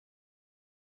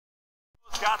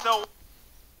Got the.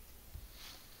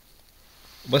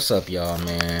 What's up, y'all,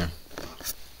 man?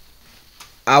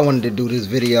 I wanted to do this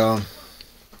video.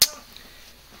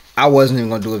 I wasn't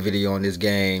even gonna do a video on this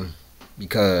game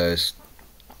because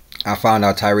I found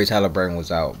out Tyrese Halliburton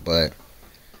was out, but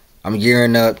I'm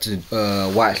gearing up to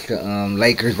watch the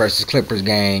Lakers versus Clippers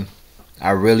game. I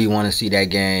really want to see that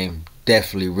game.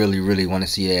 Definitely, really want to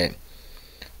see that.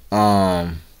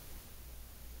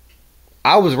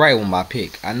 I was right with my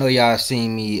pick. I know y'all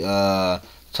seen me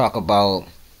talk about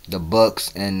the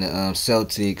Bucks and the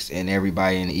Celtics and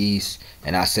everybody in the East,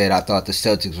 and I said I thought the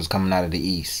Celtics was coming out of the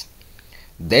East.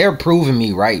 They're proving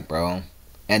me right, bro,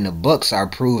 and the Bucks are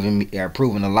proving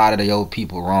a lot of the old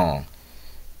people wrong.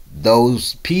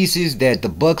 Those pieces that the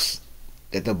Bucks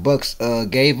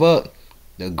gave up,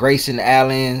 the Grayson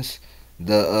Allens,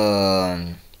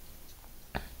 the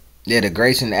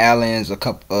Grayson Allens, a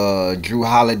couple Drew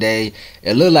Holiday.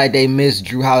 It looked like they missed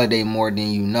Drew Holiday more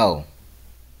than you know.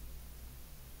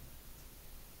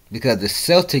 Because the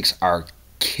Celtics are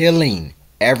killing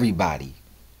everybody.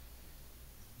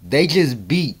 They just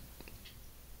beat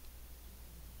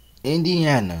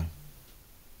Indiana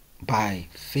by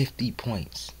 50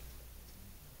 points.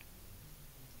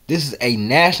 This is a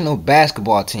national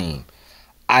basketball team.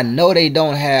 I know they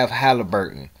don't have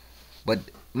Halliburton, but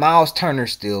Miles Turner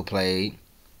still played.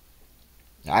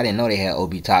 I didn't know they had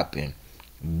Obi Toppin.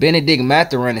 Benedict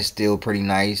Mathurin is still pretty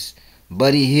nice.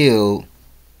 Buddy Hield.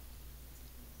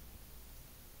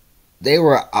 They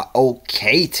were an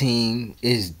okay team.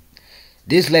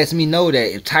 This lets me know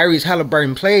that if Tyrese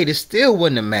Halliburton played, it still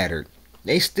wouldn't have mattered.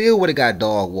 They still would have got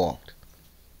dog walked.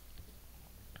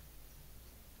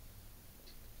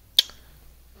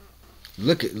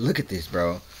 Look at this,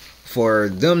 bro. For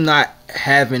them not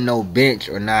having no bench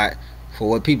or not, for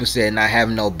what people said, not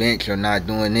having no bench or not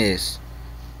doing this.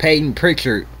 Peyton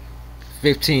Pritchard,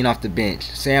 15 off the bench.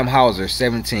 Sam Hauser,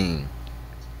 17.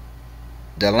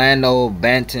 Delano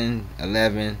Banton,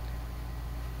 11.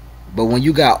 But when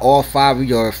you got all five of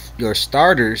your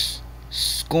starters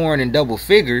scoring in double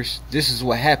figures, this is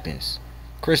what happens.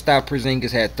 Kristaps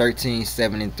Porzingis had 13,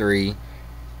 7, and 3.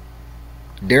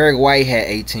 Derek White had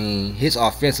 18. His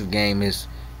offensive game has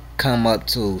come up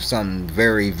to something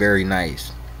very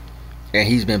nice. And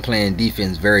he's been playing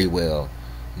defense very well.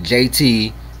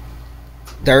 JT,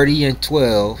 30 and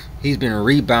 12. He's been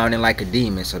rebounding like a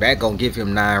demon. So that gonna give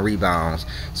him 9 rebounds.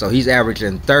 So he's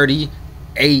averaging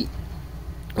 38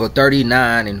 or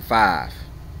 39 and 5.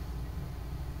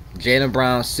 Jaylen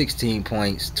Brown, 16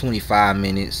 points, 25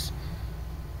 minutes.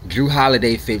 Drew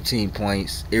Holiday, 15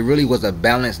 points. It really was a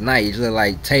balanced night. It looked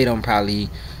like Tatum probably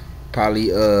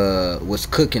was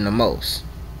cooking the most.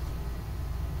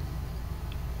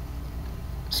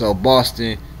 So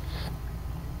Boston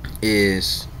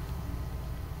is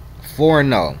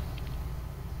 4-0.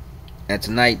 And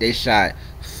tonight they shot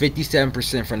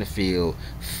 57% from the field,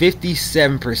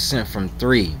 57% from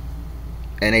 3.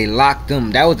 And they locked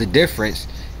them. That was the difference.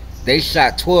 They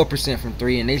shot 12% from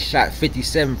 3 and they shot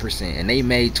 57%. And they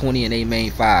made 20 and they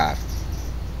made 5.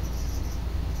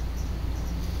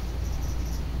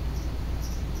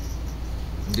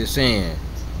 I'm just saying.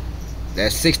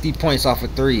 That's 60 points off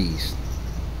of threes.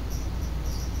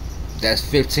 That's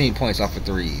 15 points off of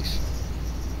threes.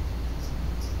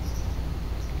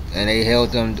 And they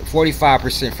held them.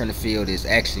 45% from the field is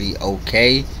actually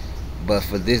okay, but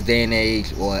for this day and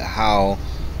age, or how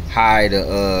high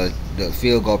the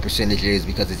field goal percentage is,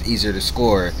 because it's easier to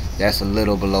score, that's a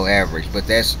little below average, but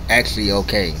that's actually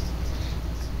okay.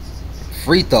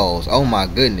 Free throws, oh my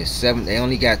goodness, they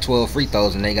only got 12 free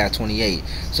throws and they got 28.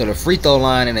 So the free throw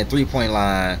line and the 3-point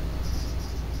line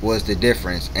was the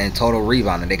difference, and total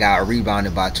rebounding, they got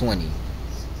rebounded by 20.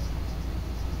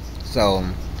 So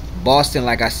Boston,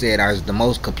 like I said, are the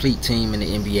most complete team in the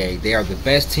NBA. They are the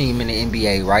best team in the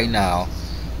NBA right now.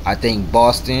 I think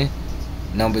Boston.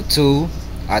 Number 2,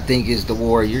 I think, is the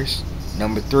Warriors.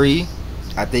 Number 3,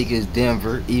 I think, is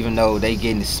Denver, even though they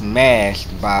getting smashed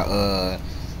by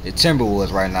the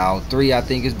Timberwolves right now. 3, I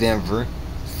think, is Denver.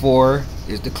 4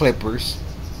 is the Clippers.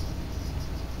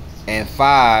 And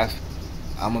 5,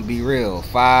 I'm going to be real,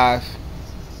 5...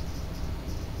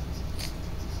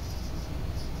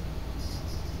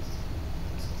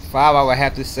 I would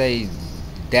have to say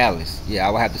Dallas. Yeah,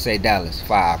 I would have to say Dallas.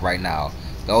 5 right now.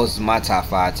 Those are my top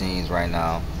 5 teams right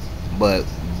now. But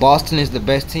Boston is the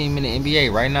best team in the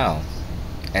NBA right now.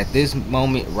 At this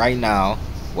moment right now,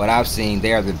 what I've seen,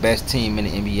 they are the best team in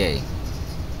the NBA.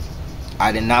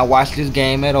 I did not watch this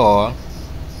game at all.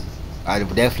 I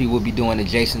definitely will be doing the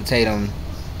Jason Tatum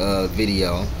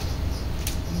video.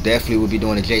 Definitely will be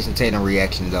doing the Jason Tatum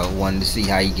reaction though. Wanted to see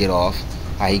how he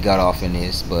got off in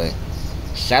this, but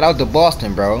Shout out to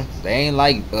Boston, bro. They ain't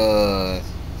like the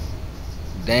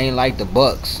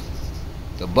Bucks.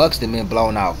 The Bucks have been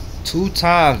blown out 2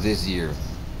 times this year.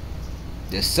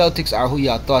 The Celtics are who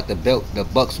y'all thought the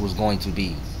Bucks was going to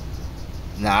be.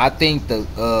 Now I think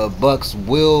the Bucks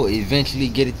will eventually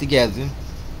get it together,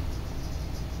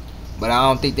 but I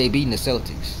don't think they beating the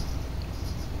Celtics.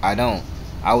 I don't.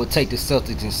 I would take the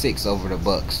Celtics in 6 over the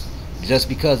Bucks just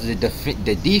because of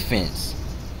the defense.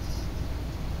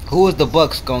 Who is the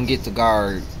Bucks gonna get to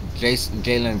guard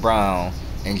Jaylen Brown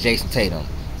and Jason Tatum?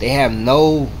 They have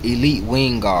no elite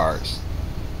wing guards.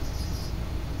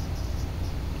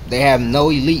 They have no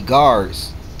elite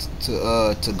guards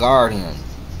to guard him.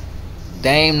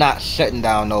 Dame not shutting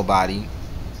down nobody.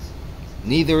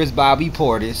 Neither is Bobby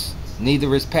Portis.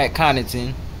 Neither is Pat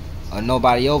Connaughton or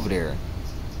nobody over there.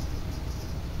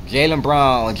 Jaylen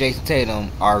Brown and Jason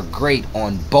Tatum are great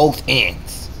on both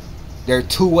ends. They're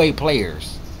two-way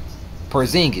players.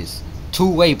 Porzingis,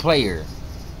 two-way player.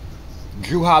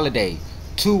 Drew Holiday,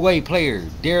 two-way player.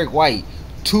 Derek White,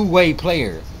 two-way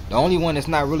player. The only one that's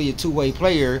not really a two-way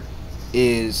player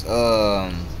is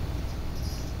well,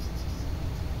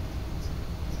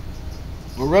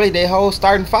 really their whole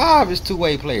starting 5 is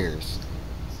two-way players.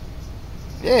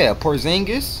 Yeah,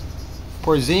 Porzingis,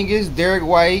 Derek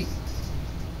White,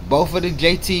 both of the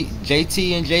JT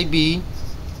and JB,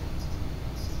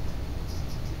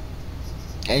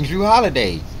 and Drew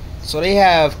Holiday. So they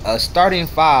have a starting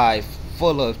 5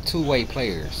 full of two-way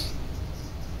players.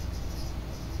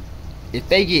 If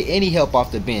they get any help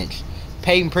off the bench,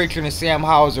 Peyton Pritchard and Sam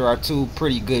Hauser are 2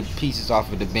 pretty good pieces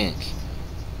off of the bench.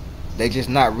 They're just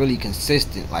not really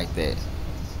consistent like that.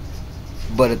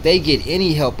 But if they get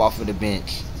any help off of the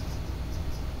bench,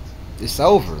 it's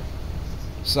over.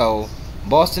 So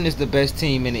Boston is the best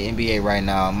team in the NBA right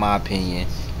now, in my opinion.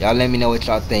 Y'all let me know what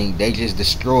y'all think. They just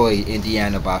destroyed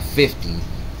Indiana by 50.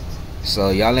 So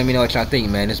y'all let me know what y'all think,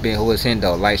 man. This been Who Is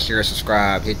Hendo. Like, share,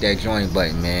 subscribe, hit that join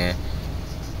button, man.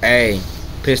 Hey,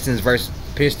 Pistons versus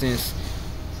Pistons.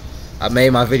 I made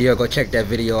my video. Go check that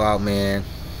video out, man.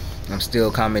 I'm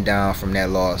still calming down from that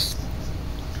loss.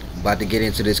 About to get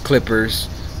into this Clippers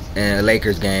and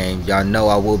Lakers game. Y'all know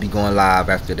I will be going live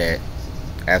after that.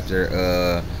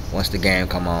 After once the game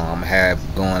come on, I'm gonna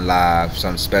have going live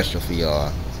something special for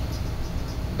y'all.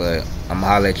 But I'm gonna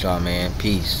holler at y'all, man.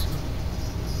 Peace.